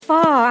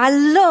I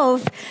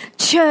love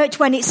church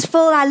when it's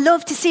full. I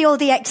love to see all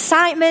the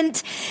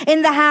excitement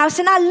in the house.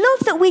 And I love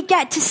that we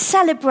get to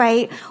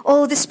celebrate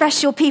all the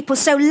special people.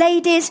 So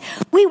ladies,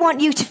 we want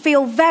you to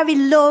feel very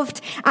loved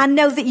and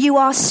know that you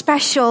are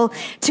special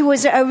to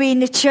us at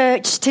Arena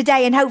Church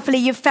today. And hopefully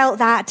you've felt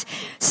that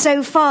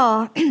so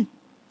far.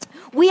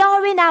 We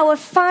are in our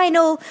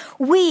final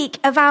week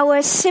of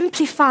our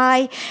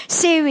Simplify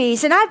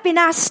series, and I've been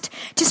asked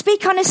to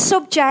speak on a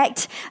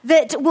subject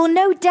that will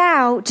no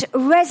doubt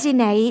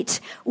resonate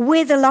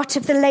with a lot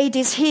of the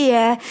ladies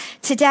here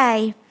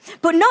today.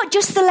 But not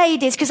just the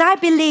ladies, because I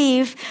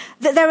believe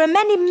that there are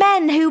many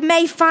men who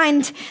may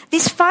find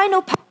this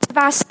final part of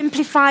our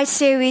Simplify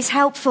series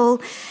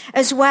helpful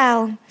as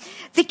well.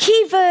 The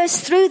key verse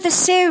through the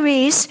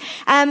series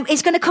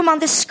is going to come on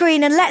the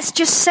screen, and let's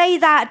just say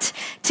that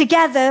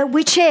together,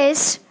 which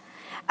is,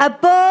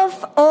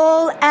 above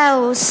all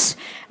else,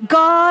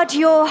 guard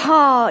your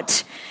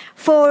heart,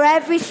 for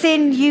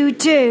everything you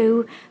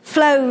do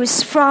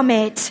flows from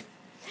it.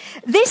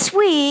 This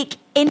week,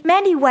 in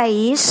many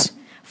ways,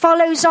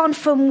 follows on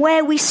from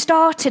where we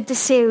started the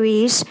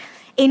series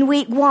in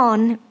week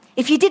 1.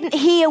 If you didn't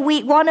hear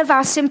week 1 of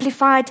our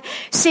Simplified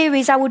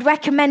series, I would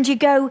recommend you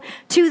go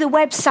to the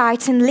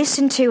website and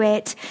listen to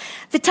it.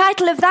 The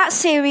title of that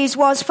series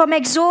was From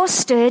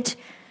Exhausted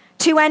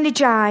to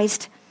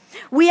Energized.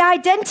 We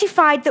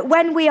identified that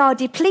when we are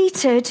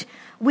depleted,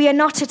 we are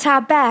not at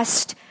our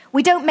best.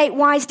 We don't make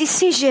wise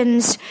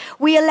decisions.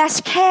 We are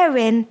less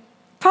caring,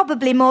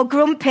 probably more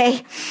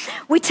grumpy.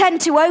 We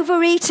tend to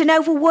overeat and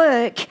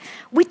overwork.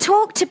 We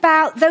talked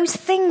about those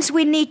things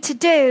we need to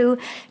do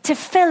to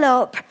fill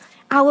up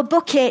our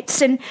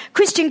buckets, and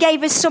Christian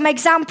gave us some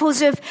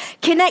examples of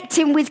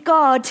connecting with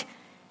God,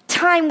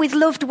 time with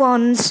loved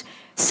ones,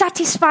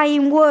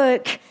 satisfying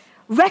work,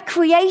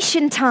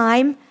 recreation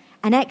time,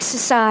 and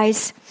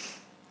exercise.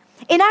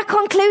 In our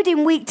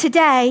concluding week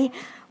today,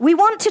 we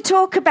want to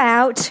talk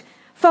about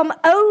from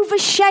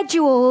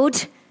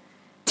overscheduled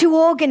to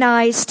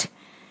organised.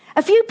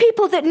 A few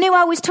people that knew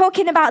I was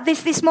talking about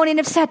this morning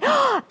have said,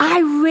 I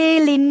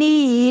really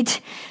need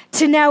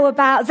to know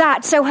about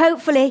that. So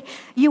hopefully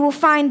you will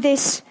find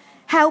this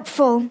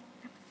helpful.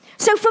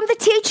 So from the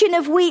teaching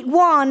of week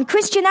 1,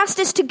 Christian asked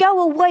us to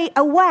go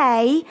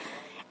away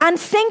and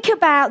think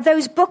about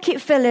those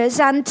bucket fillers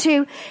and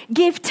to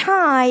give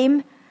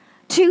time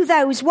to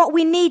those, what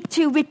we need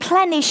to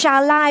replenish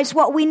our lives,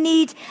 what we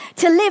need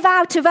to live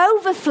out of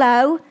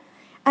overflow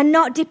and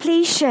not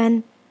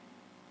depletion.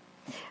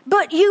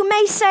 But you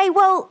may say,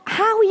 well,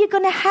 how are you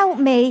going to help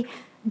me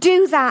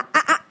do that?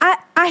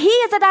 I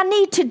hear that I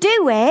need to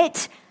do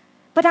it,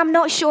 but I'm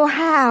not sure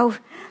how.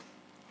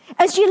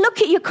 As you look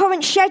at your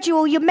current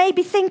schedule, you may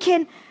be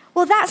thinking,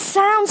 well, that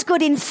sounds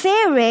good in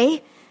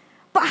theory,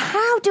 but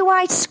how do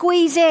I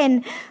squeeze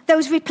in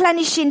those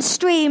replenishing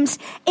streams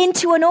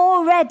into an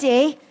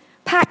already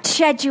packed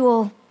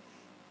schedule?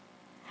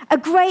 A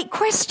great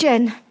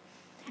question.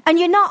 And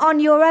you're not on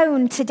your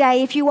own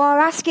today if you are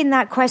asking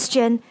that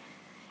question.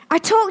 I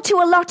talk to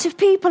a lot of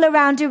people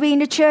around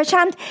Arena Church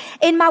and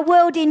in my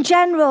world in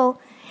general,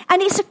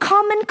 and it's a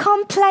common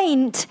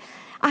complaint.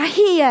 I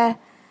hear,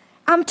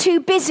 I'm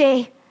too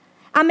busy,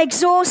 I'm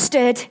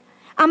exhausted,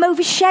 I'm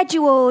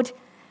overscheduled,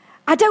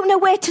 I don't know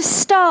where to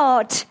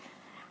start.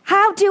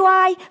 How do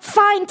I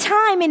find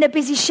time in a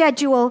busy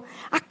schedule?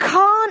 I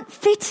can't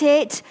fit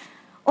it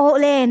all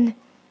in.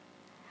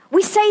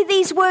 We say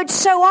these words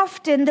so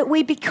often that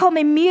we become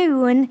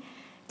immune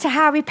to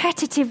how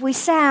repetitive we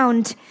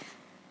sound.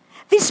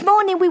 This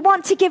morning we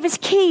want to give us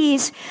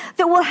keys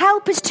that will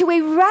help us to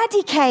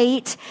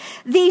eradicate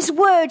these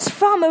words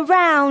from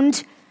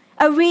around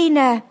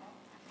Arena.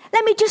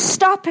 Let me just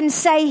stop and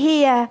say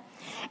here,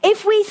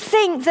 if we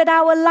think that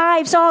our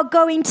lives are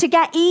going to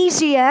get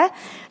easier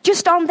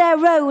just on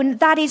their own,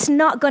 that is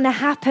not going to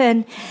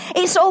happen.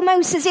 It's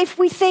almost as if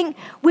we think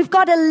we've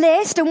got a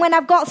list, and when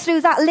I've got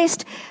through that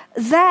list,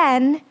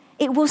 then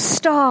it will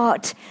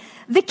start.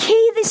 The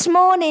key this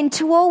morning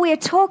to all we're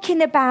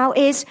talking about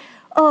is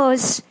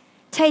us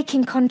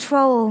taking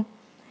control.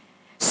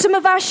 Some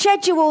of our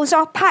schedules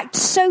are packed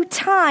so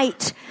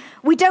tight,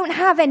 we don't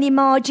have any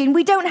margin,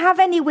 we don't have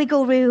any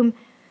wiggle room.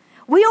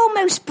 We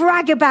almost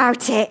brag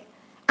about it.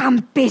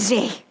 I'm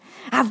busy.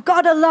 I've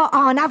got a lot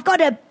on. I've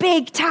got a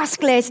big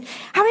task list.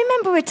 I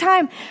remember a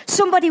time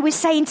somebody was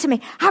saying to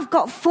me, I've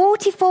got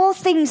 44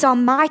 things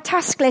on my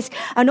task list.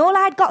 And all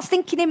I'd got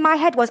thinking in my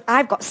head was,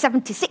 I've got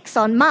 76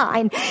 on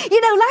mine.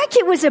 You know, like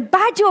it was a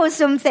badge or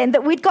something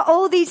that we'd got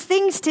all these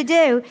things to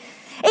do.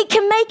 It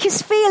can make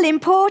us feel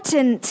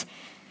important.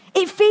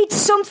 It feeds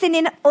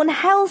something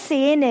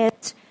unhealthy in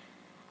it.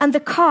 And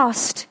the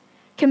cost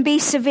can be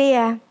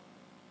severe.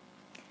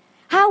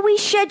 How we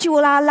schedule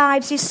our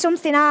lives is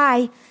something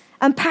I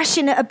am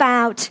passionate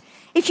about.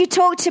 If you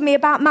talk to me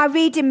about my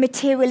reading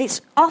material,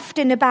 it's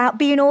often about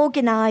being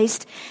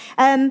organised,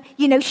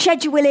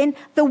 scheduling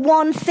the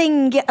one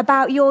thing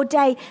about your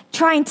day,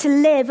 trying to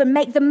live and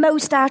make the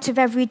most out of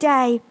every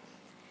day.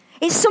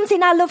 It's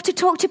something I love to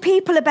talk to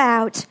people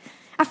about.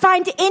 I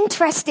find it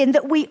interesting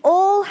that we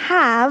all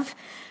have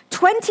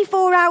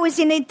 24 hours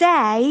in a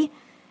day,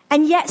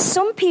 and yet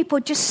some people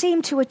just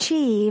seem to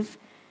achieve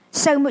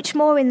so much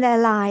more in their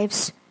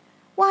lives.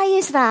 Why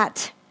is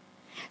that?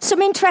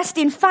 Some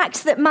interesting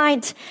facts that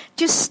might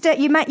just,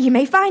 you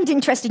may find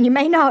interesting, you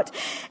may not.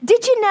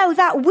 Did you know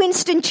that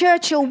Winston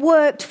Churchill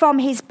worked from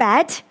his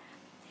bed?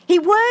 He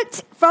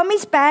worked from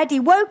his bed, he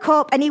woke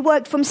up and he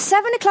worked from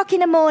 7 o'clock in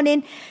the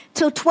morning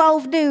till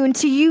 12 noon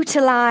to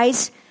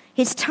utilize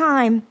his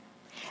time.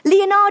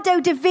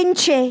 Leonardo da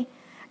Vinci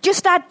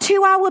just had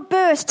 2-hour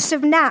bursts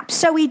of naps,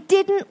 so he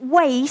didn't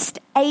waste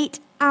 8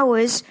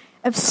 hours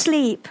of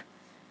sleep.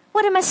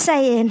 What am I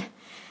saying?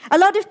 A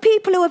lot of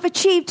people who have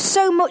achieved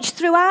so much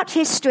throughout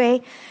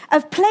history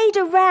have played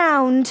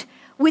around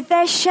with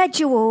their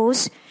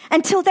schedules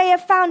until they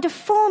have found a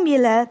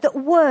formula that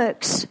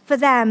works for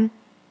them.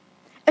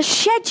 A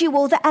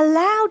schedule that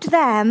allowed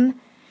them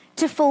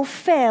to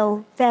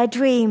fulfill their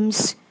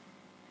dreams.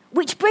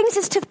 Which brings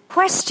us to the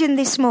question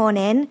this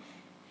morning: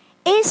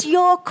 is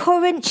your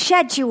current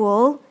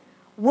schedule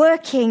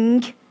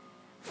working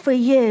for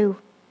you?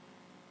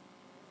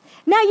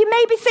 Now, you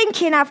may be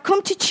thinking, I've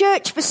come to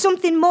church for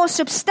something more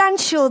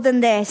substantial than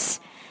this.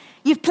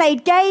 You've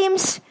played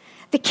games,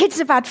 the kids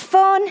have had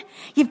fun,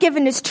 you've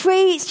given us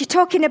treats, you're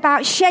talking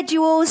about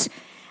schedules.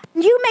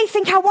 You may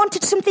think I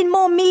wanted something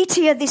more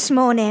meatier this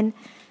morning.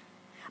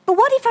 But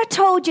what if I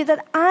told you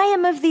that I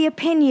am of the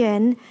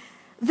opinion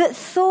that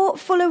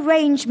thoughtful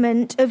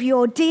arrangement of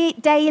your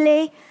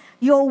daily,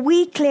 your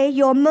weekly,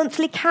 your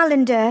monthly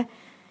calendar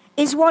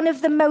is one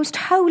of the most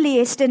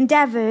holiest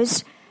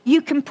endeavours you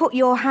can put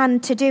your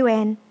hand to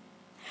doing?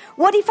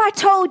 What if I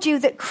told you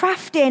that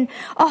crafting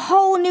a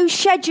whole new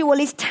schedule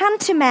is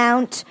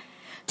tantamount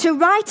to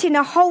writing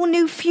a whole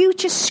new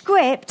future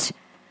script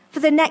for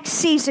the next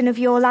season of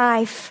your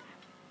life?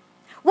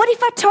 What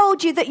if I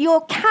told you that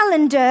your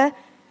calendar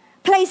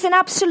plays an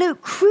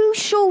absolute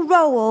crucial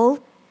role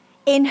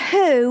in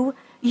who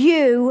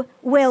you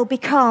will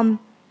become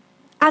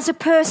as a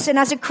person,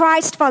 as a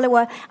Christ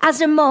follower, as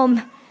a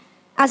mum,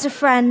 as a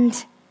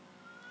friend?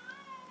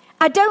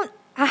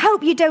 I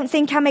hope you don't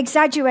think I'm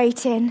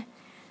exaggerating.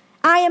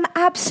 I am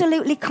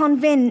absolutely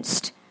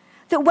convinced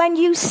that when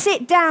you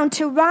sit down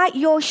to write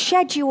your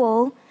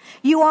schedule,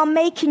 you are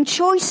making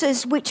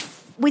choices with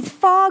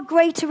far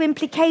greater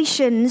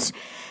implications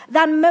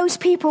than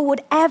most people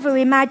would ever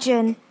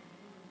imagine.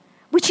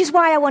 Which is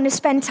why I want to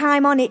spend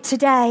time on it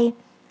today.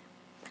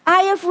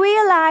 I have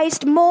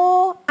realized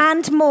more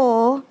and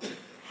more,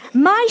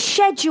 my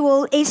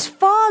schedule is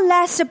far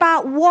less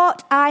about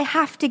what I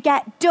have to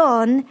get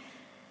done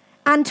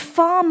and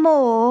far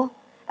more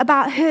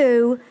about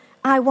who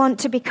I want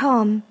to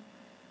become.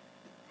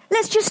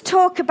 Let's just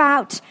talk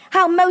about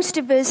how most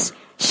of us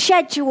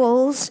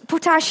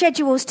put our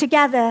schedules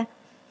together.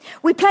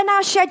 We plan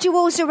our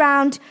schedules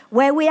around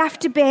where we have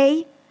to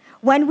be,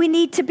 when we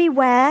need to be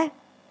where.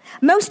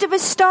 Most of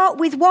us start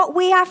with what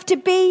we have to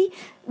be,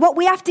 what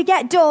we have to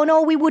get done,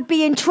 or we would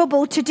be in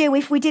trouble to do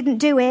if we didn't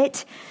do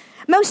it.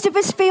 Most of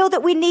us feel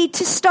that we need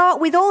to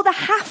start with all the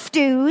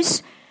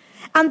have-tos,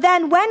 and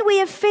then when we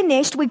have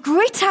finished, we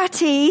grit our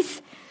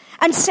teeth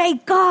and say,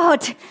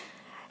 God,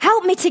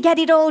 help me to get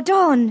it all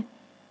done.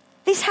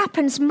 This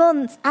happens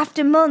month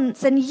after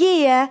month and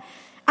year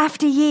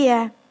after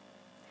year.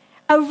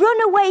 A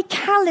runaway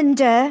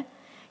calendar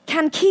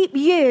can keep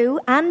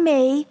you and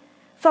me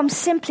from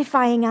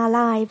simplifying our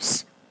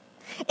lives.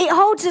 It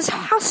holds us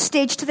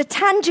hostage to the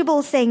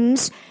tangible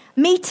things,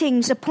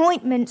 meetings,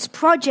 appointments,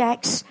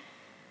 projects,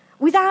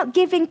 without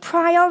giving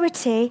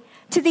priority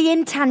to the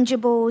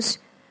intangibles.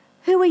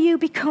 Who are you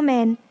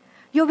becoming?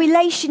 Your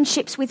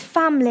relationships with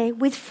family,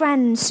 with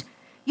friends,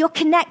 your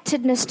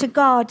connectedness to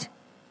God.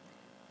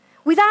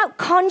 Without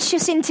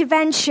conscious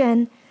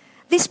intervention,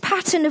 this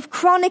pattern of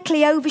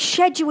chronically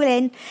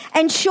overscheduling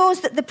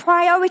ensures that the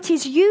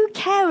priorities you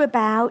care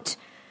about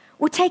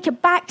will take a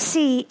back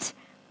seat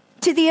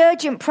to the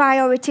urgent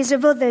priorities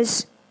of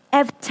others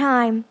every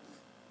time.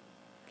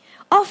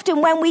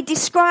 Often when we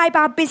describe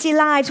our busy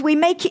lives, we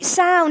make it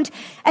sound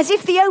as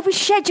if the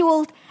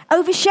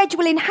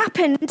overscheduling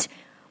happened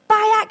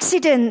by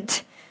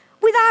accident,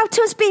 without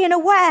us being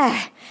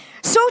aware.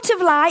 Sort of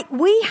like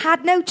we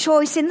had no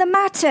choice in the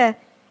matter.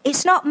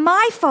 It's not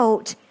my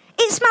fault.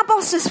 It's my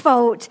boss's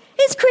fault.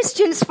 It's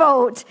Christian's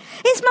fault.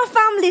 It's my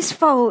family's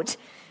fault.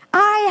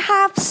 I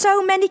have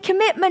so many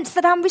commitments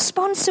that I'm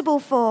responsible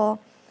for.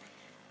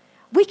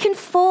 We can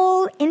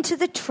fall into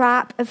the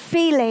trap of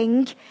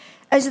feeling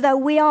as though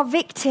we are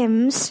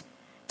victims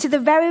to the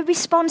very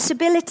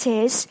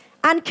responsibilities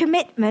and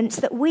commitments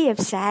that we have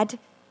said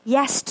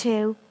yes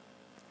to.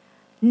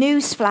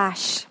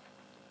 Newsflash.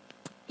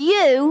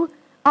 You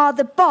are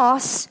the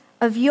boss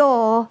of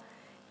your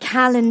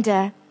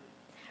calendar.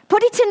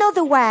 Put it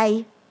another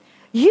way,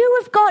 you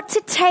have got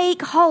to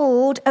take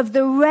hold of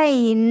the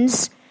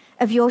reins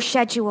of your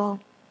schedule.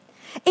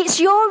 It's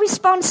your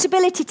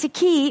responsibility to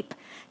keep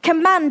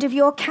command of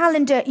your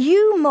calendar.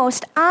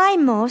 I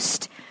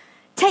must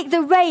take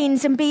the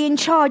reins and be in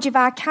charge of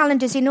our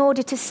calendars in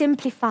order to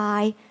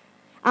simplify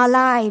our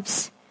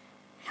lives.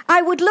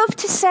 I would love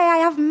to say I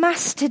have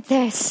mastered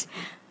this,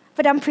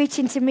 but I'm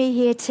preaching to me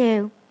here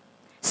too.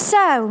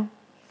 So,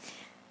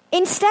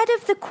 instead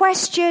of the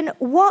question,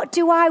 what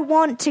do I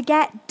want to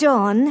get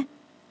done?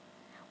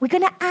 We're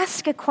going to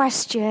ask a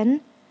question,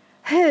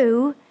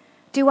 who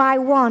do I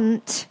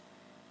want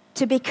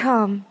to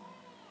become?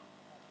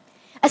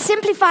 A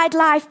simplified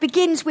life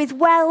begins with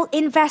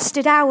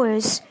well-invested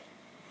hours.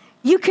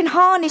 You can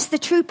harness the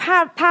true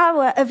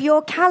power of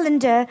your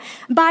calendar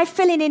by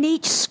filling in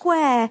each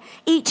square,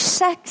 each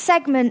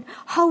segment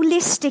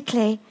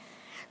holistically,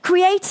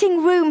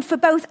 creating room for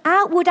both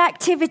outward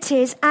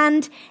activities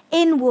and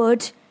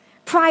inward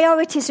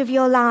priorities of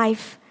your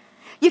life.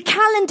 Your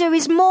calendar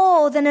is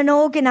more than an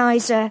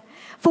organizer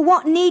for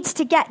what needs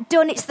to get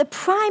done. It's the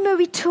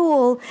primary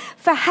tool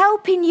for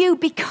helping you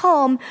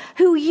become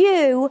who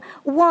you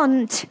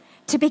want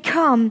to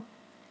become.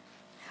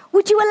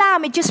 Would you allow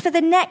me just for the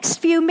next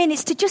few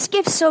minutes to just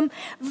give some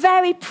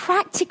very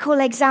practical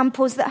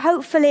examples that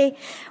hopefully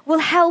will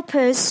help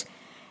us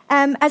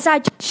as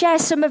I share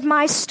some of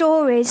my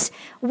stories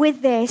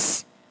with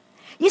this.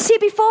 You see,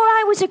 before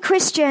I was a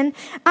Christian,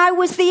 I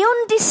was the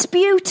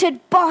undisputed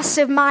boss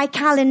of my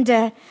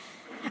calendar.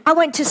 I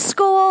went to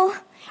school,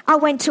 I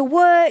went to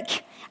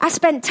work, I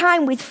spent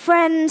time with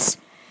friends.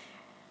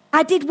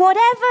 I did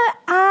whatever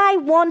I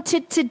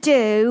wanted to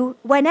do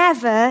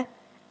whenever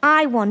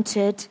I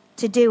wanted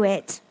to do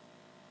it.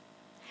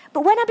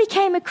 But when I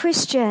became a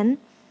Christian,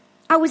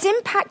 I was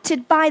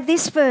impacted by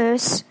this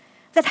verse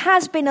that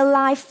has been a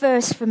life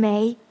verse for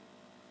me.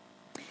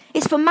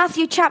 It's from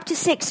Matthew chapter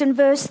 6 and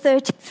verse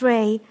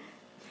 33.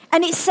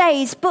 And it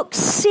says, "But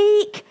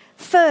seek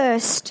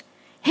first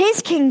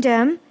his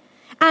kingdom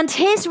and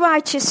his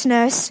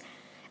righteousness,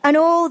 and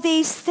all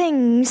these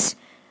things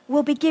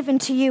will be given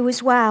to you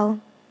as well."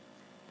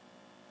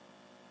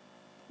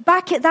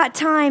 Back at that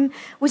time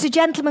was a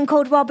gentleman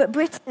called Robert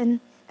Britton,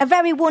 a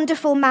very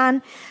wonderful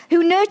man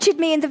who nurtured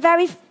me in the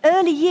very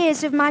early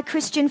years of my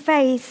Christian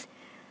faith.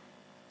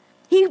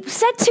 He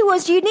said to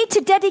us, you need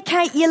to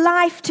dedicate your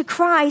life to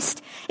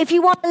Christ if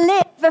you want to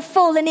live a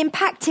full and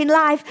impacting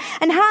life.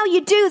 And how you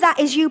do that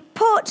is you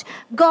put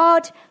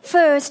God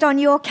first on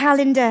your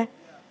calendar.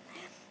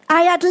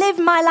 I had lived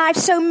my life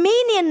so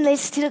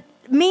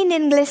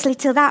meaninglessly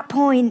to that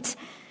point.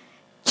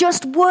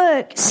 Just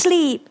work,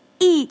 sleep,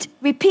 eat,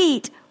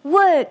 repeat.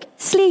 Work,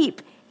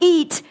 sleep,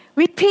 eat,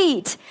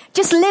 repeat.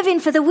 Just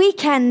living for the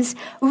weekends.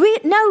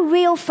 No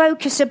real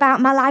focus about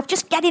my life.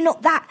 Just getting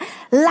up that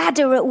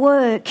ladder at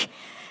work.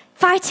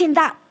 Fighting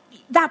that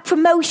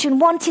promotion.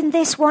 Wanting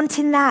this,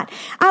 wanting that.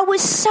 I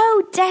was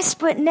so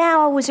desperate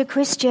now I was a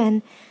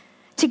Christian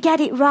to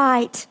get it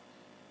right.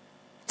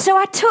 So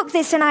I took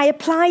this and I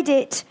applied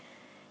it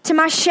to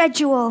my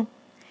schedule.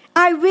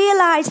 I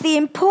realized the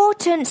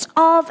importance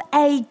of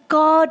a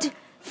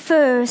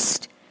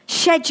God-first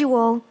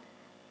schedule.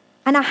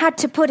 And I had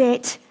to put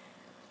it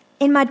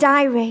in my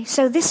diary.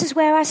 So this is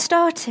where I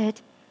started.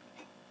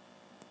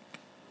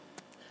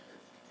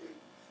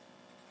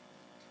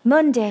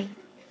 Monday,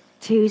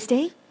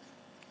 Tuesday,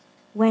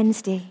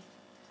 Wednesday,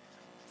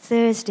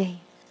 Thursday.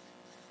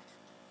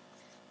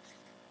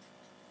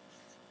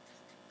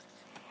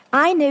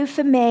 I knew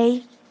for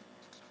me,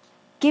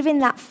 given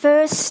that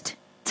first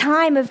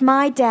time of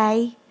my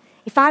day,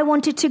 if I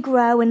wanted to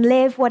grow and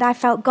live what I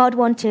felt God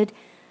wanted,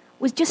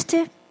 was just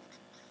to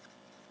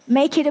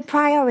make it a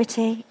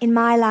priority in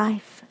my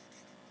life.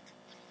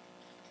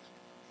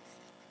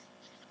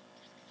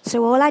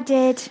 So all I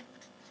did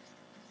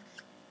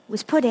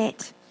was put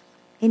it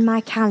in my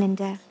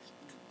calendar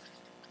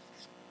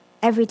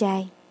every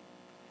day.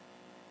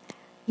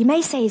 You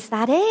may say, is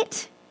that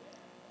it?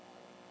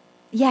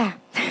 Yeah.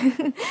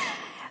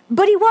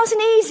 But it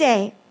wasn't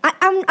easy.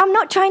 I'm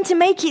not trying to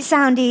make it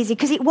sound easy,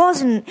 because it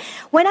wasn't.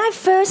 When I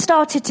first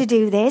started to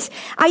do this,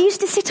 I used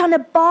to sit on a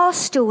bar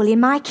stool in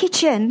my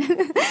kitchen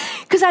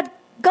because I'd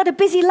got a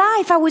busy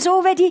life. I was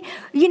already,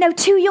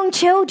 2 young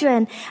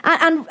children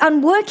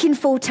and working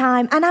full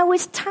time, and I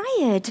was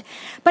tired.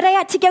 But I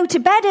had to go to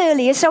bed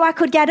earlier so I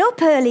could get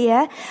up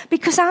earlier,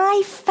 because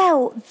I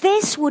felt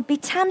this would be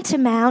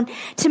tantamount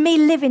to me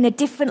living a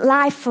different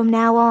life from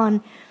now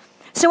on.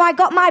 So I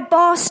got my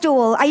bar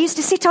stool. I used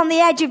to sit on the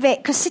edge of it,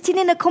 because sitting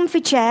in a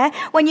comfy chair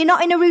when you're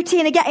not in a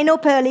routine of getting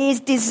up early is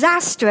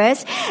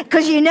disastrous,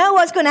 because you know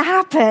what's going to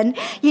happen.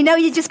 You know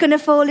you're just going to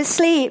fall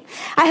asleep.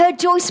 I heard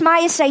Joyce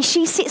Meyer say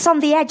she sits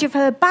on the edge of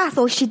her bath,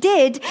 or she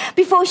did,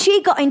 before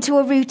she got into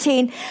a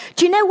routine.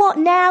 Do you know what?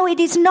 Now it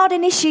is not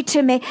an issue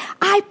to me.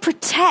 I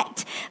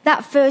protect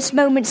that first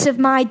moments of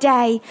my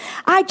day.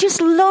 I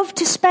just love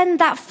to spend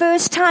that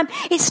first time.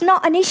 It's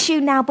not an issue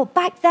now, but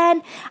back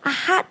then I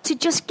had to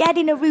just get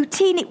in a routine.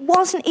 It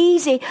wasn't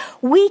easy,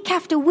 week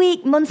after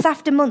week, month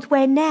after month,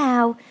 where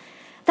now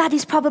that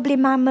is probably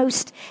my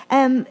most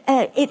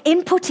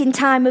inputting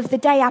time of the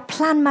day. I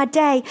plan my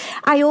day,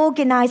 I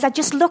organize, I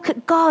just look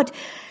at God,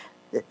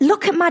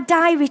 look at my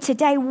diary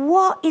today.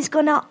 What is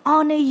going to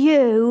honor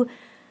you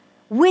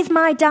with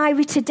my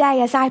diary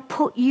today as I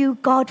put you,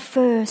 God,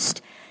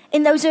 first?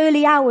 In those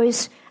early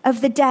hours of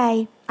the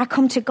day, I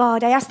come to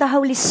God. I ask the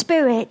Holy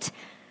Spirit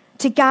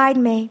to guide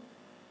me.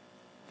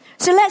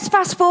 So let's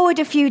fast forward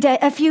a few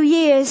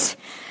years.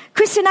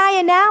 Chris and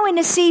I are now in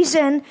a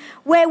season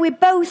where we're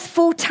both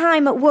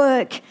full-time at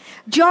work.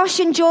 Josh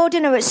and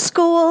Jordan are at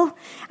school,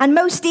 and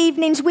most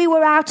evenings we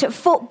were out at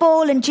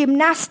football and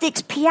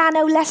gymnastics,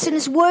 piano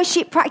lessons,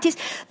 worship practice,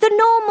 the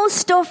normal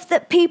stuff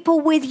that people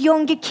with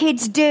younger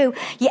kids do.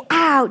 You're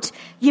out,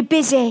 you're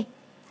busy.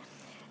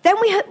 Then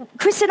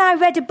Chris and I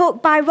read a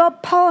book by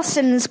Rob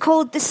Parsons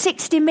called The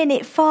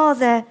 60-Minute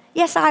Father.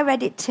 Yes, I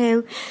read it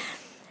too.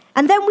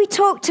 And then we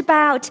talked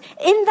about,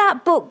 in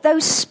that book,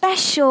 those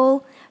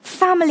special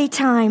family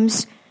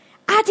times,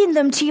 adding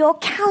them to your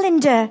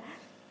calendar.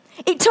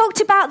 It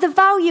talked about the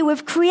value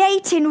of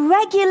creating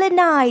regular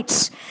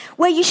nights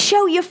where you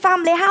show your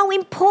family how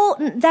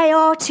important they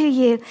are to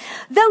you.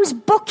 Those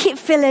bucket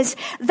fillers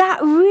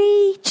that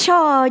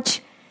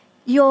recharge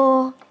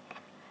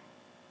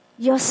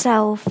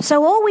yourself.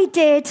 So all we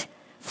did,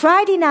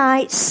 Friday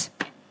nights,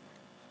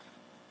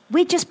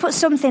 we just put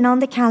something on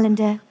the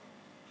calendar.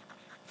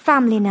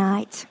 Family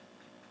night.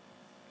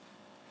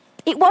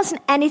 It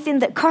wasn't anything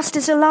that cost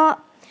us a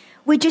lot.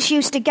 We just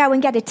used to go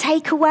and get a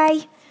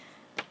takeaway.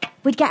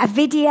 We'd get a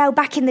video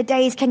back in the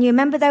days. Can you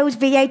remember those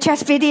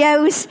VHS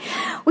videos?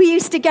 We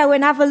used to go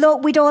and have a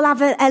look. We'd all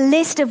have a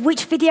list of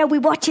which video we're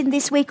watching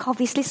this week.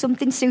 Obviously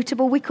something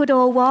suitable we could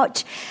all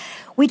watch.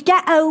 We'd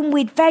get home,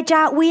 we'd veg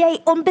out. We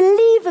ate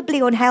unbelievably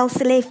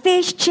unhealthily.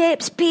 Fish,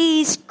 chips,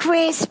 peas,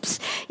 crisps,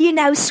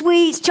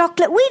 sweets,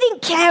 chocolate. We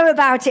didn't care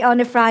about it on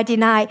a Friday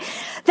night.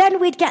 Then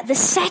we'd get the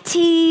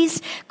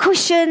settees,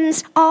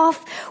 cushions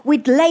off.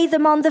 We'd lay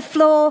them on the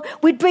floor.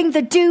 We'd bring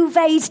the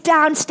duvets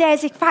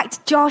downstairs. In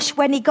fact, Josh,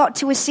 when he got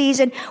to a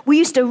season, we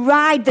used to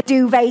ride the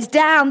duvets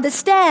down the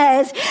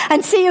stairs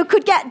and see who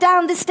could get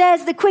down the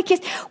stairs the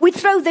quickest. We'd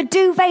throw the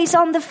duvets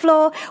on the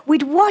floor.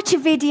 We'd watch a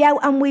video,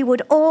 and we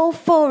would all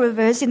four of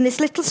us in this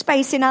little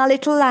space in our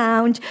little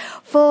lounge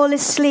fall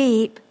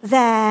asleep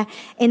there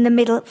in the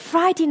middle.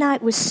 Friday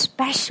night was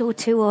special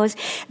to us.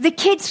 The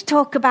kids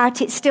talk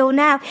about it still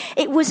now.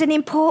 It was an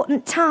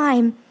important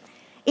time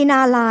in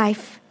our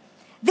life.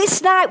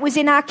 This night was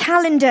in our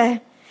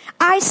calendar.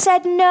 I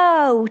said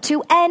no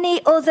to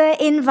any other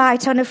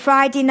invite on a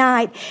Friday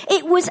night.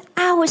 It was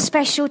our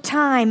special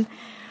time.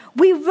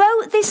 We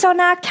wrote this on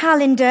our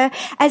calendar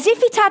as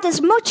if it had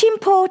as much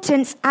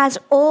importance as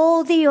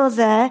all the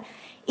other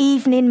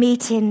evening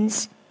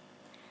meetings.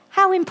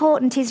 How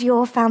important is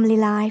your family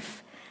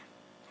life?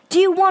 Do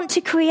you want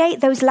to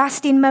create those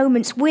lasting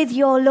moments with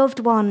your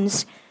loved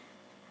ones?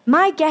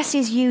 My guess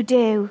is you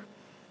do.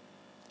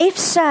 If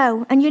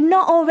so, and you're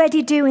not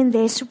already doing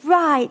this,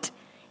 write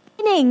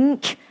in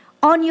ink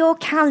on your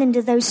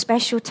calendar those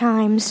special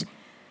times.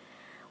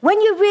 When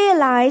you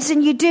realize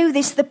and you do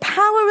this, the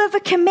power of a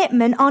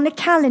commitment on a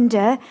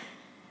calendar,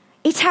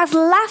 it has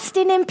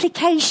lasting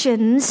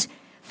implications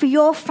for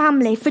your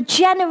family, for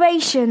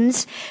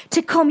generations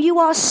to come. You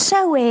are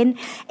sowing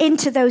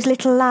into those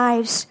little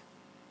lives.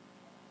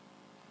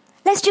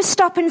 Let's just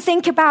stop and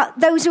think about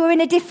those who are in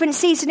a different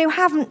season, who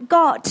haven't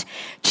got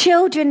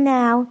children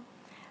now.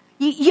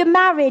 You're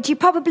married, you're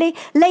probably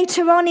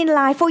later on in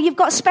life, or you've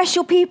got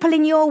special people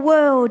in your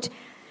world.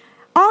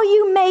 Are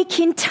you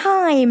making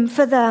time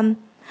for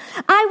them?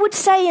 I would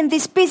say in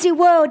this busy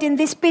world, in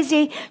this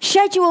busy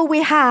schedule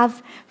we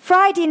have,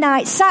 Friday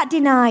night, Saturday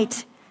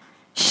night,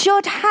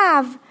 should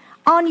have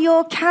on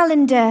your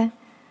calendar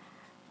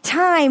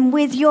time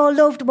with your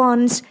loved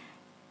ones,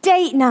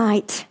 date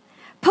night.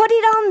 Put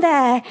it on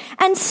there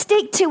and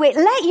stick to it.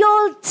 Let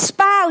your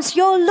spouse,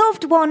 your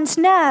loved ones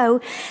know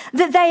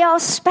that they are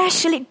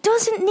special. It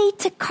doesn't need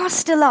to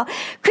cost a lot.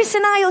 Chris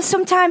and I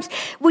sometimes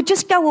would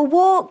just go a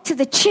walk to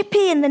the chippy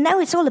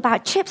it's all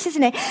about chips,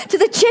 isn't it? To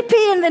the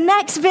chippy in the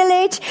next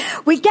village.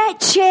 We get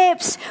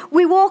chips.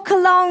 We walk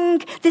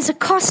along. There's a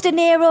Costa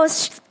near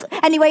us.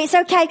 Anyway, it's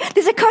okay.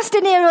 There's a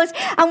Costa near us,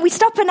 and we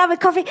stop and have a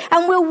coffee,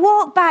 and we'll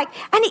walk back,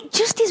 and it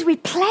just is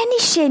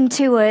replenishing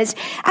to us,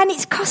 and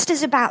it's cost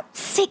us about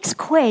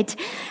 £6,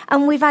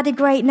 and we've had a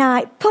great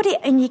night. Put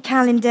it in your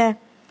calendar.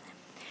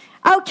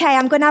 Okay,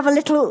 I'm going to have a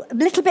little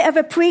bit of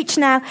a preach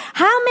now.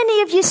 How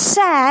many of you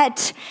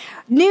set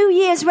New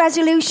Year's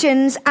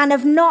resolutions and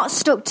have not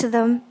stuck to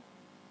them?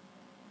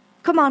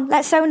 Come on,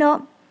 let's own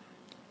up.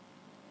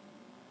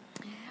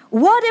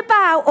 What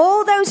about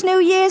all those New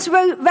Year's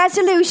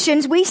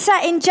resolutions we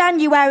set in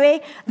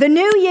January? The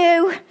new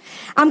you.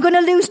 I'm going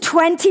to lose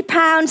 20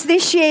 pounds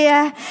this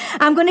year.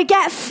 I'm going to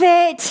get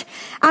fit.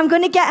 I'm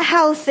going to get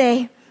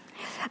healthy.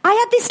 I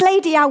had this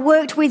lady I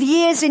worked with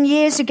years and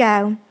years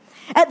ago.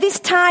 At this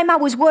time, I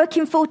was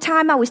working full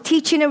time. I was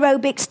teaching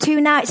aerobics 2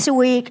 nights a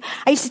week.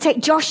 I used to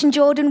take Josh and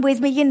Jordan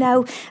with me,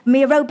 my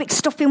aerobic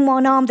stuff in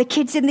one arm, the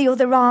kids in the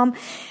other arm.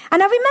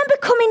 And I remember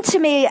coming to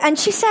me, and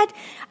she said,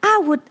 I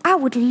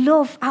would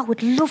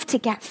love to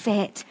get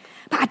fit,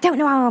 but I don't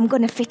know how I'm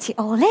going to fit it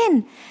all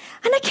in.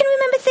 And I can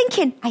remember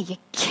thinking, are you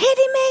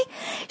kidding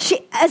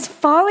me? As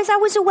far as I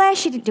was aware,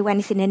 she didn't do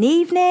anything in the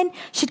evening.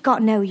 She'd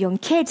got no young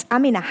kids. I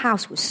mean, her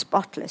house was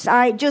spotless.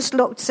 It just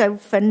looked so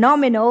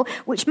phenomenal,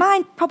 which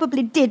mine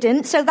probably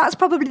didn't. So that's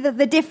probably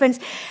the difference.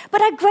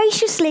 But I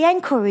graciously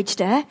encouraged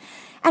her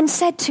and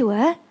said to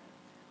her,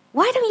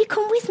 Why don't you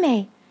come with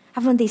me?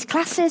 I've run these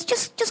classes.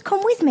 Just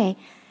come with me.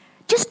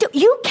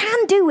 You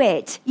can do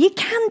it. You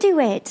can do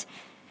it.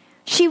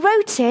 She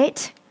wrote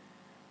it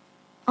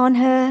on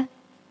her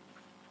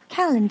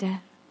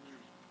calendar.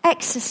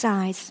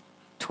 Exercise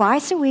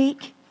twice a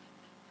week.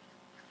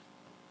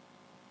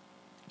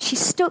 She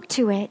stuck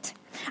to it.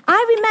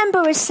 I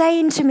remember her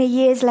saying to me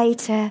years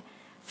later,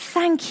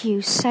 thank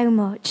you so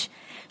much.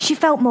 She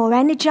felt more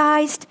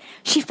energized.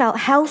 She felt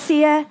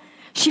healthier.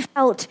 She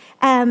felt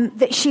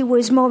that she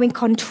was more in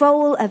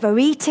control of her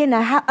eating.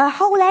 Her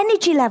whole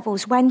energy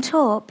levels went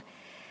up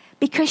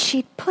because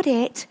she'd put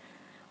it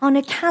on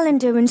a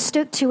calendar and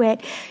stuck to it.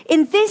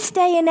 In this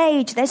day and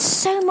age, there's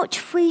so much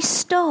free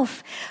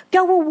stuff.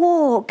 Go a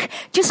walk.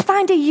 Just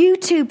find a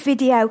YouTube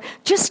video.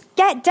 Just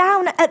get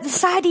down at the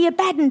side of your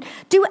bed and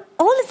do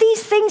all of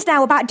these things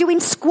now about doing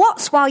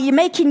squats while you're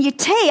making your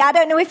tea. I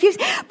don't know if you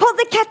put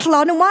the kettle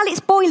on and while it's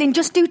boiling,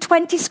 just do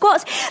 20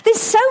 squats.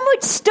 There's so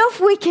much stuff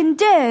we can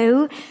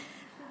do.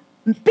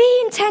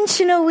 Be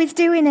intentional with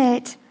doing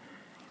it.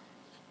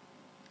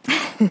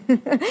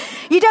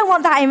 You don't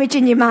want that image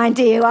in your mind,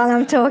 do you, while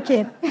I'm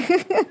talking?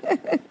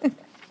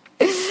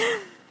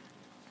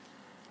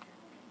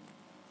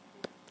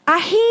 I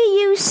hear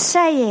you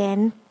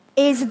saying,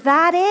 is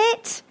that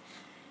it?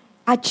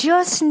 I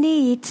just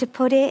need to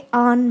put it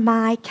on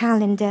my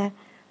calendar.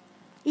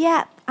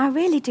 Yeah, I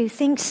really do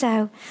think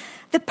so.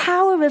 The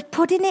power of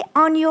putting it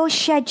on your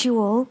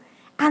schedule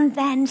and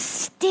then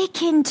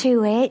sticking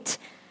to it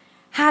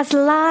has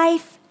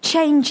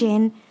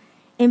life-changing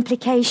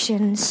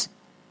implications.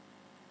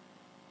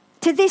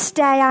 To this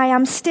day, I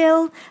am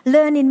still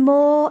learning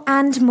more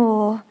and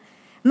more.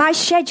 My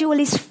schedule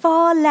is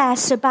far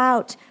less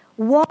about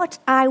what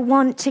I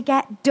want to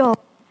get done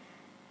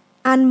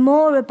and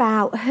more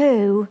about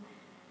who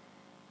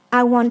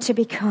I want to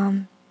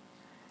become.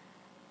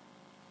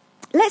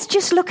 Let's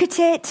just look at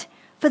it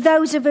for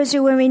those of us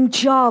who are in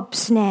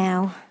jobs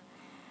now,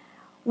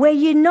 where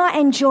you're not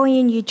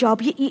enjoying your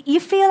job.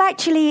 You feel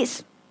actually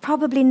it's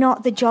probably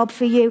not the job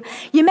for you.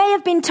 You may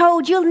have been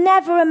told you'll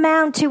never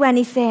amount to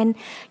anything.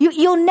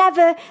 You'll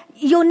never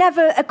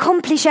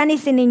accomplish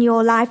anything in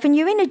your life. And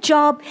you're in a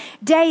job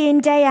day in,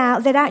 day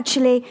out that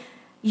actually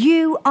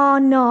you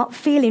are not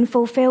feeling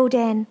fulfilled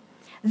in.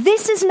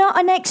 This is not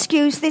an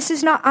excuse. This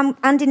is not, I'm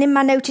handing in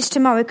my notice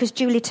tomorrow because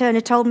Julie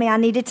Turner told me I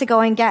needed to go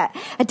and get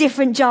a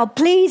different job.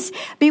 Please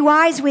be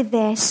wise with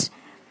this.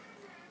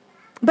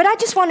 But I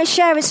just want to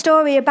share a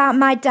story about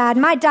my dad.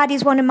 My dad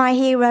is one of my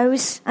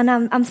heroes, and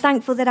I'm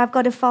thankful that I've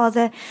got a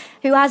father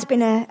who has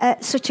been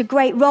such a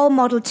great role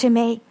model to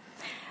me.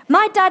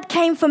 My dad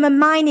came from a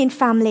mining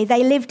family.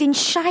 They lived in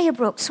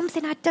Shirebrook,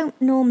 something I don't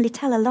normally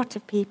tell a lot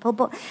of people.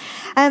 But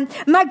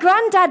my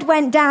granddad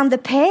went down the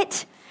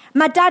pit.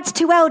 My dad's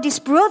two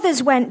eldest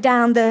brothers went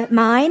down the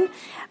mine.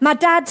 My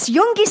dad's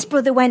youngest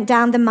brother went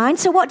down the mine.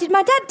 So what did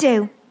my dad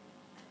do?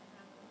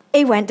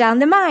 He went down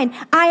the mine.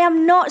 I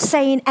am not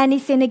saying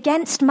anything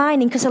against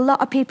mining because a lot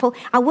of people,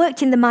 I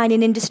worked in the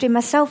mining industry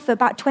myself for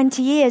about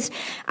 20 years.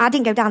 I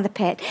didn't go down the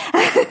pit.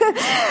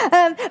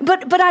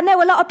 But I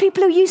know a lot of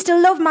people who used to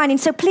love mining.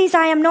 So please,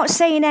 I am not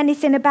saying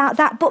anything about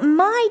that. But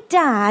my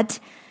dad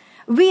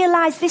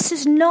realized this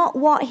is not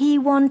what he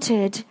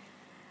wanted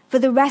for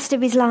the rest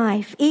of his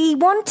life. He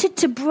wanted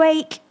to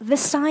break the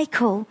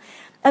cycle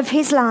of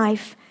his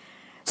life.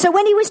 So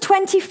when he was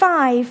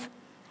 25,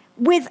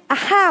 with a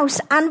house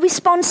and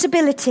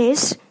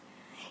responsibilities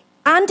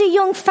and a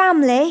young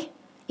family,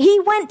 he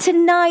went to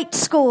night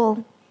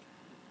school.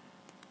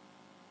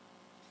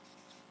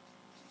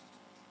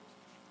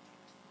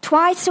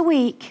 Twice a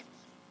week.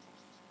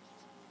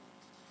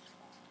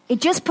 He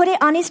just put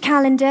it on his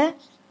calendar,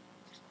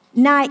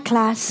 night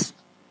class.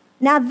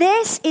 Now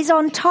this is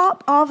on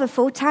top of a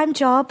full-time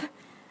job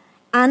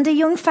and a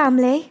young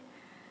family,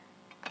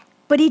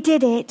 but he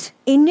did it.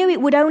 He knew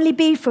it would only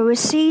be for a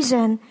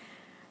season.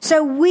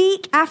 So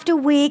week after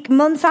week,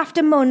 month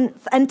after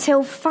month,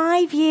 until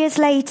 5 years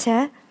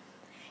later,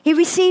 he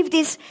received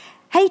his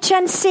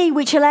HNC,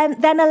 which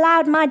then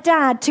allowed my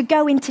dad to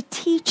go into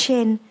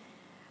teaching.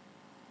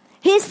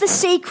 Here's the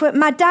secret.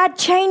 My dad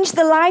changed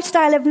the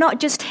lifestyle of not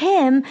just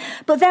him,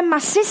 but then my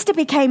sister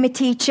became a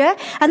teacher,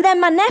 and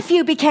then my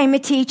nephew became a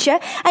teacher,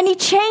 and he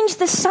changed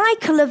the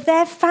cycle of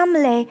their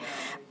family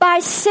by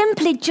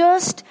simply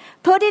just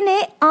putting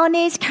it on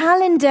his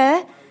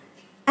calendar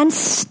and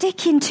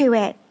sticking to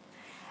it.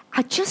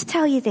 I'll just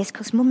tell you this,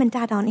 because Mum and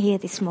Dad aren't here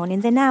this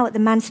morning. They're now at the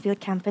Mansfield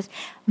campus.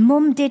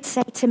 Mum did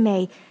say to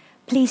me,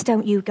 please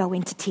don't you go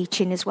into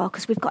teaching as well,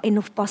 because we've got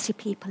enough bossy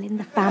people in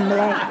the family.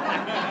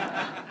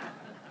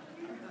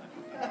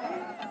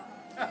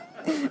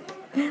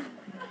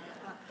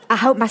 I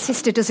hope my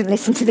sister doesn't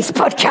listen to this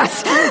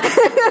podcast.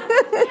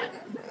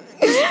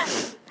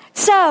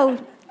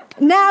 So,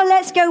 now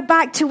let's go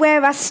back to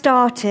where I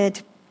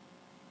started.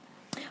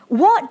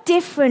 What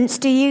difference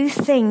do you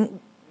think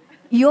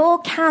your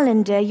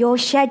calendar, your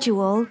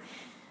schedule,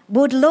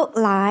 would look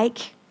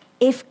like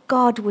if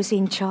God was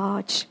in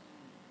charge?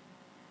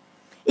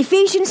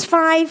 Ephesians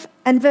 5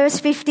 And verse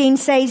 15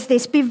 says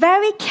this, "Be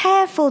very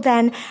careful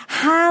then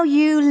how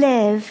you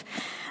live,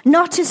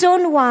 not as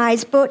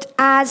unwise, but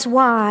as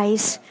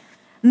wise,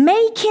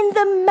 making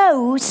the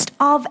most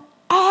of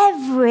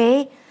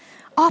every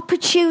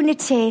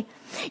opportunity."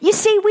 You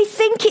see, we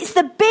think it's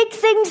the big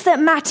things that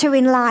matter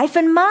in life,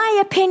 and my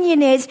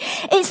opinion is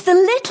it's the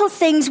little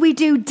things we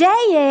do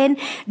day in,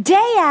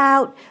 day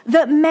out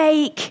that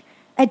make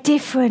a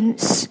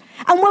difference.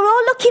 And we're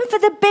all looking for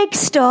the big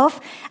stuff,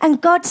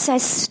 and God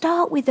says,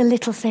 start with the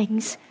little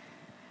things.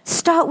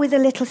 Start with the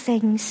little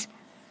things.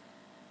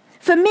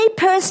 For me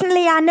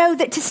personally, I know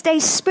that to stay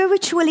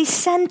spiritually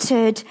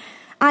centered,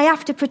 I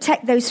have to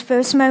protect those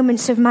first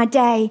moments of my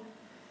day.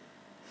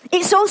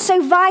 It's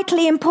also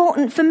vitally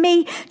important for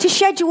me to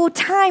schedule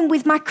time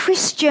with my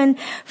Christian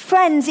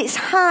friends. It's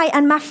high,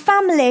 and my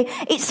family,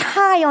 it's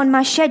high on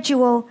my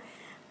schedule.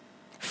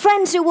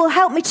 Friends who will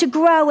help me to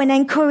grow and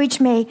encourage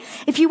me.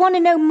 If you want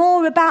to know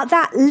more about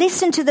that,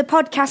 listen to the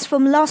podcast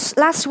from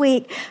last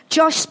week.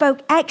 Josh spoke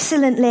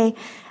excellently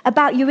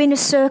about your inner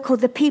circle,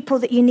 the people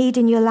that you need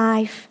in your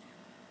life.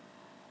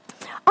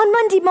 On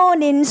Monday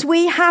mornings,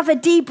 we have a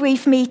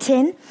debrief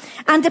meeting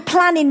and a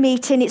planning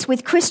meeting. It's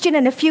with Christian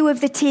and a few of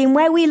the team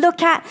where we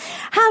look at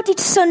how did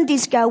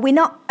Sundays go. We're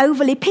not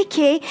overly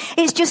picky.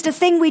 It's just a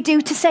thing we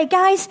do to say,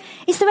 guys,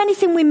 is there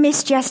anything we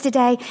missed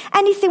yesterday?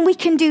 Anything we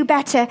can do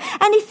better?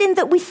 Anything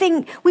that we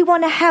think we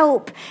want to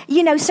help,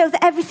 so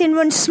that everything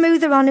runs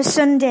smoother on a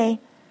Sunday?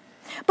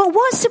 But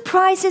what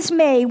surprises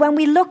me when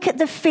we look at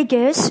the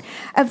figures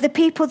of the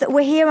people that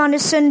were here on a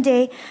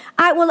Sunday,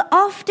 I will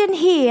often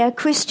hear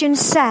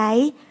Christians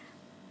say,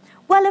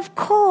 well, of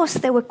course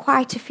there were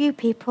quite a few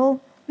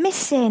people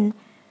missing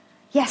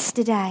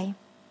yesterday.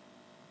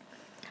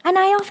 And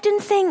I often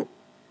think,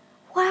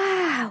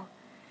 wow,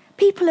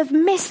 people have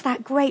missed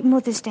that great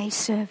Mother's Day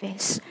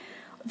service.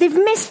 They've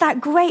missed that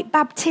great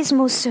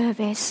baptismal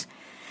service,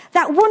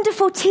 that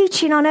wonderful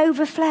teaching on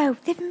overflow.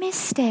 They've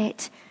missed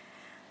it.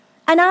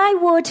 And I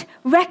would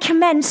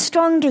recommend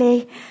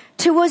strongly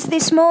to us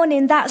this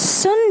morning that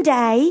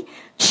Sunday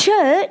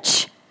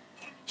church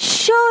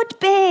should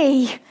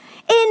be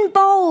in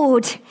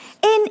bold,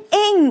 in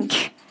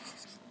ink,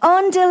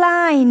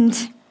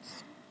 underlined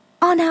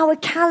on our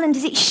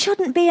calendars. It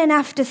shouldn't be an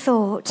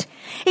afterthought.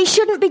 It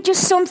shouldn't be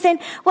just something,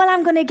 well,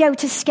 I'm going to go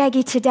to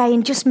Skeggy today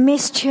and just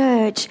miss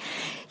church.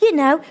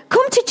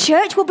 Come to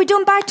church, we'll be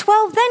done by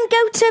 12, then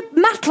go to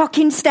Matlock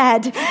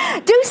instead.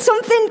 Do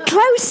something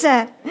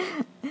closer.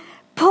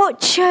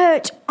 Put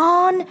church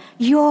on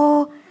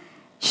your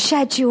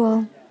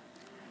schedule.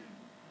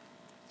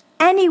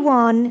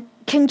 Anyone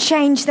can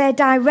change their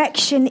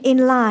direction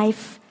in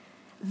life.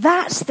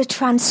 That's the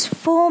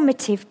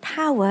transformative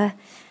power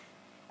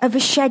of a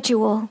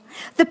schedule.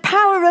 The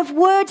power of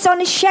words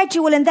on a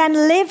schedule and then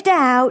lived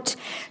out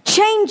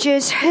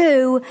changes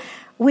who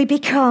we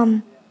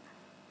become.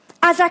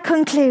 As I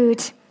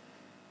conclude,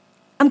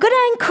 I'm going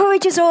to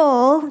encourage us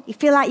all, you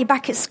feel like you're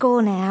back at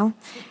school now,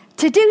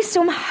 to do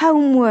some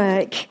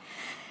homework.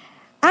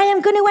 I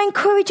am going to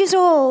encourage us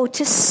all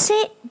to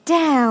sit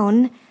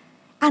down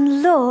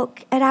and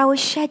look at our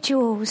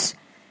schedules,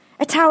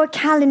 at our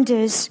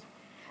calendars.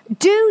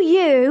 Do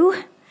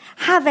you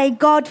have a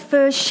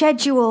God-first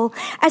schedule,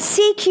 a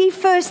seek ye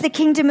first the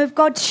kingdom of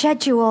God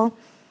schedule?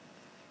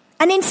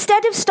 And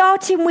instead of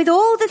starting with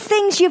all the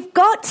things you've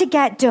got to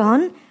get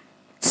done,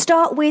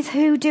 start with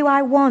who do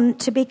I want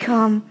to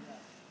become?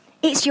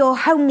 It's your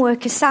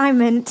homework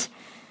assignment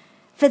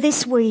for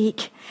this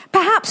week.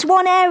 Perhaps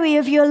one area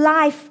of your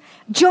life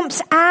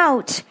jumps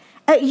out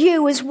at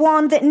you as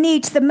one that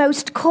needs the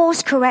most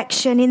course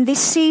correction in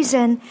this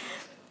season.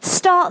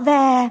 Start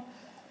there.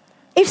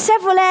 If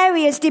several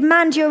areas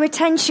demand your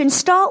attention,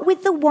 start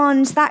with the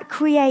ones that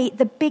create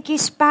the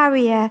biggest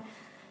barrier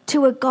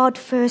to a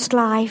God-first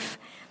life.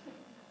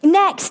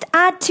 Next,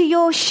 add to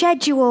your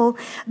schedule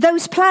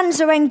those plans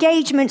or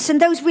engagements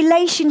and those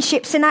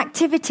relationships and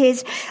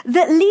activities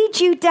that lead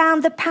you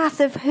down the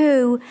path of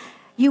who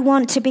you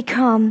want to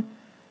become.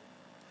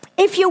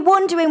 If you're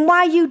wondering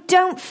why you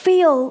don't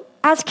feel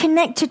as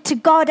connected to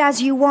God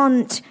as you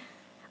want,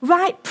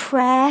 write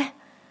prayer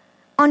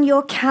on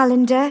your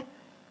calendar.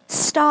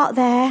 Start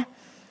there.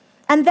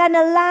 And then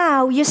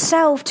allow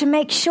yourself to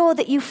make sure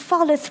that you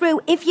follow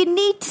through. If you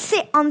need to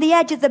sit on the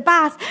edge of the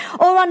bath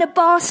or on a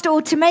bar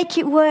stool to make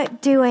it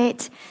work, do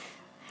it.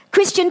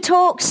 Christian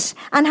talks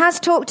and has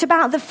talked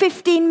about the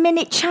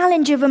 15-minute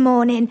challenge of a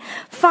morning.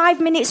 5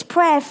 minutes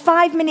prayer,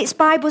 5 minutes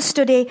Bible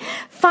study,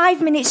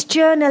 5 minutes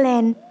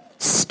journaling.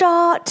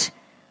 Start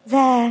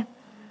there.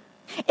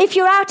 If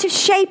you're out of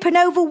shape and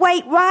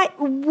overweight,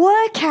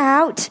 work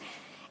out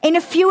in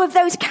a few of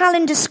those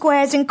calendar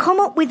squares and come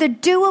up with a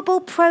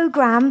doable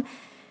program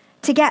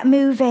to get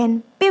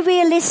moving. Be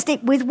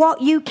realistic with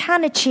what you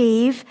can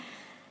achieve.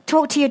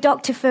 Talk to your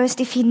doctor first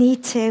if you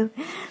need to.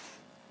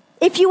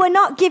 If you are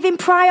not giving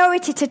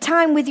priority to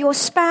time with your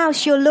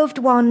spouse, your loved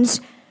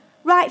ones,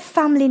 write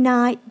family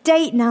night,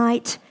 date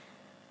night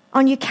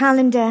on your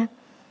calendar.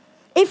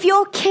 If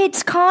your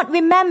kids can't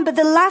remember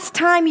the last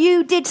time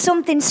you did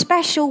something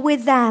special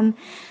with them,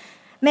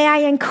 may I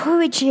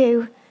encourage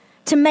you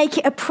to make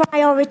it a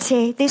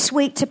priority this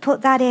week to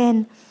put that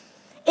in.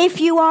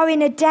 If you are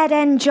in a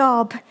dead-end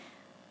job,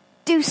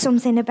 do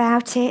something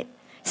about it.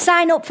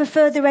 Sign up for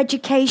further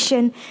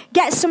education.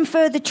 Get some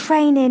further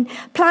training.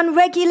 Plan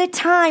regular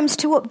times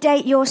to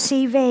update your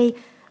CV.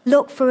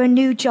 Look for a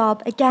new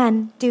job.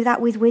 Again, do that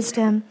with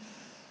wisdom.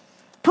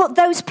 Put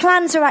those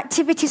plans or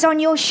activities on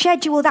your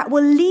schedule that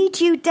will lead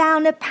you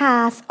down a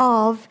path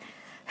of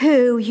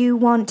who you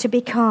want to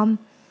become.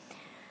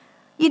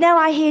 You know,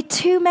 I hear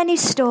too many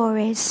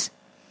stories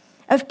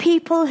of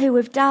people who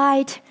have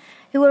died,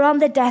 who are on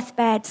their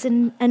deathbeds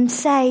and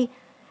say,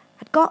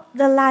 I'd got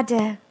the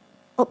ladder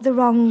up the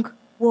wrong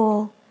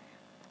wall.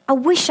 I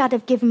wish I'd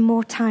have given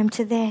more time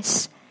to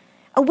this.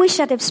 I wish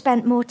I'd have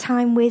spent more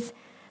time with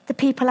the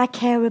people I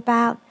care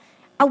about.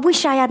 I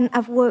wish I hadn't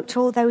have worked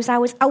all those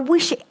hours. I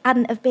wish it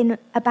hadn't have been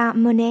about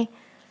money.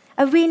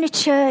 Arena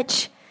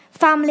Church,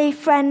 family,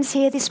 friends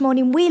here this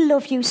morning, we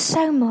love you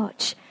so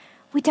much.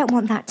 We don't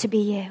want that to be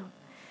you.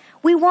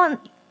 We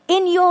want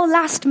in your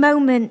last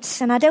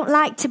moments, and I don't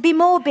like to be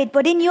morbid,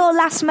 but in your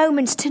last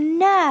moments to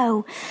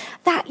know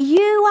that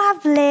you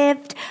have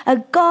lived a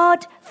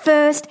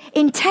God-first,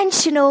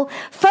 intentional,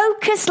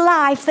 focused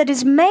life that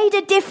has made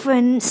a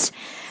difference,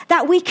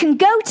 that we can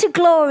go to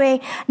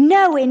glory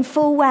knowing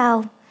full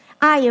well,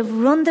 I have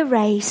run the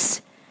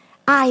race.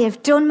 I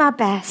have done my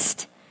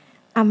best.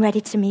 I'm ready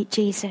to meet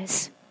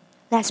Jesus.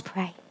 Let's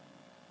pray.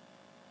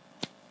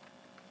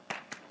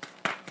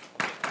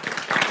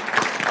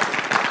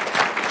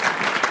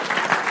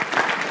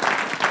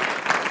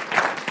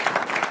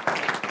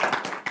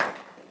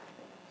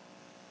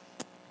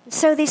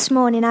 So this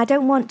morning, I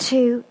don't want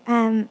to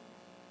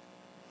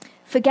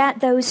forget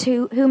those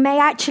who may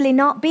actually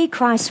not be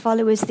Christ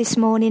followers this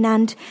morning,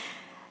 and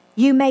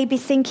you may be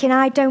thinking,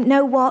 I don't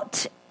know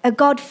what a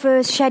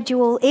God-first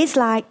schedule is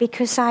like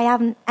because I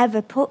haven't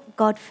ever put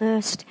God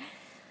first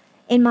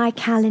in my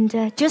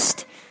calendar.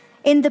 Just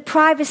in the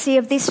privacy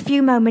of this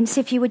few moments,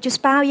 if you would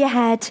just bow your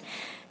head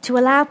to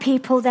allow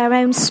people their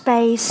own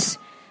space.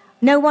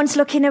 No one's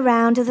looking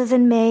around other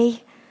than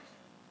me.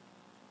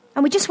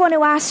 And we just want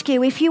to ask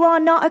you, if you are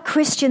not a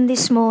Christian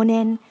this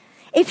morning,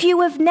 if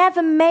you have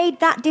never made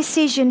that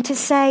decision to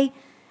say,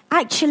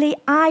 actually,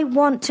 I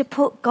want to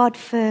put God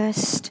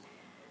first.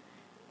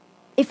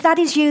 If that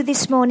is you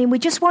this morning, we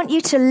just want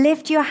you to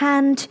lift your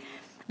hand.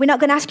 We're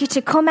not going to ask you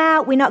to come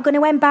out. We're not going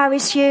to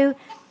embarrass you.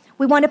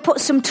 We want to put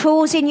some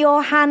tools in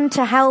your hand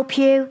to help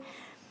you.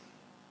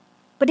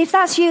 But if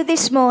that's you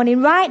this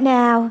morning, right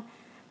now,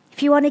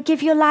 if you want to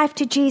give your life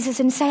to Jesus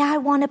and say, I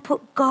want to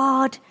put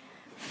God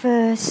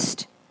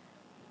first,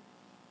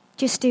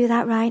 just do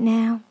that right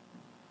now.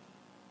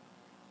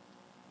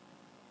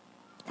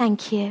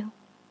 Thank you.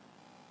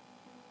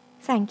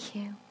 Thank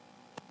you.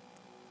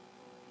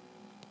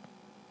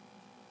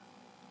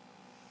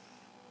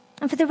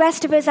 And for the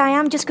rest of us, I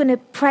am just going to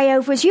pray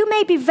over us. You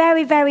may be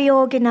very, very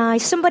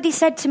organised. Somebody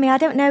said to me, I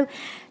don't know,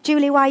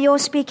 Julie, why you're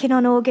speaking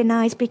on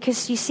organised,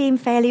 because you seem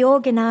fairly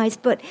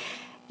organised. But,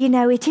 you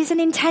know, it is an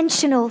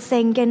intentional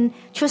thing. And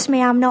trust me,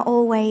 I'm not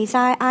always.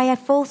 I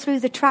fall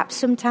through the traps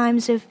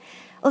sometimes of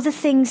other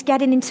things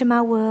getting into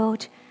my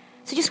world.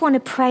 So I just want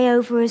to pray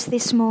over us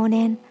this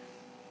morning.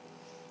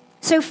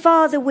 So,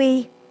 Father,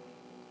 we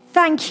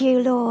thank you,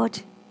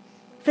 Lord,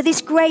 for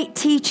this great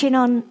teaching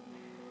on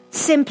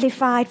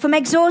Simplified, from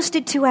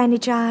exhausted to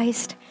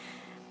energized,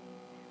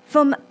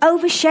 from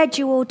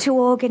overscheduled to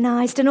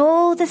organized, and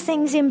all the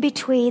things in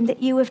between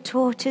that you have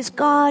taught us.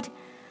 God,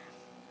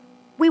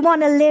 we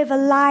want to live a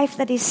life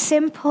that is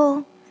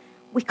simple.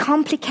 We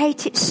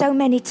complicate it so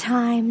many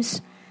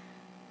times.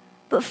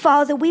 But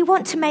Father, we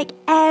want to make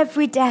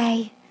every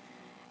day,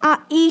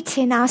 our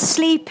eating, our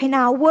sleeping,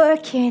 our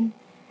working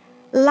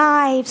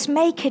lives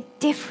make a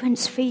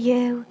difference for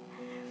you.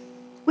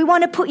 We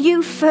want to put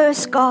you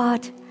first,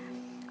 God.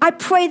 I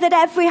pray that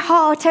every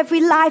heart, every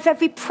life,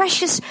 every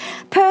precious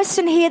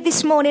person here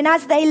this morning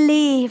as they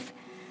leave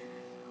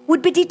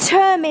would be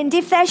determined,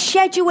 if their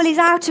schedule is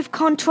out of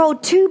control,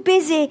 too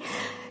busy,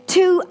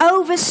 too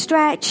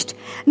overstretched,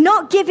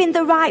 not giving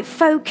the right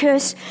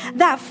focus,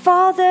 that,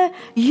 Father,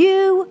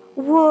 you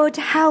would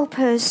help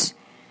us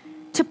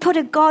to put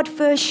a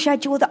God-first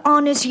schedule that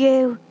honors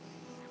you.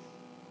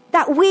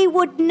 That we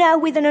would know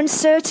with an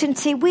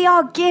uncertainty we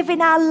are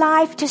giving our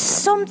life to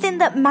something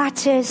that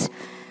matters.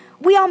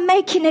 We are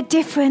making a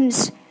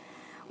difference.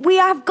 We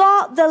have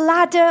got the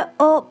ladder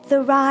up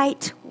the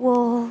right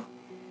wall.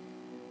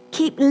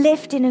 Keep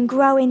lifting and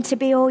growing to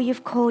be all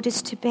you've called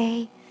us to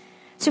be.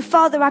 So,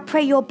 Father, I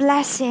pray your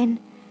blessing,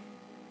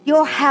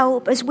 your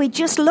help as we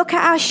just look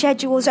at our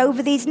schedules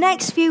over these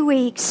next few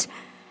weeks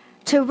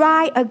to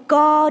write a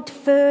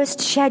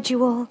God-first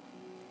schedule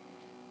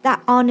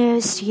that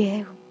honors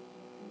you.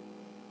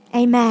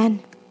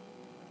 Amen.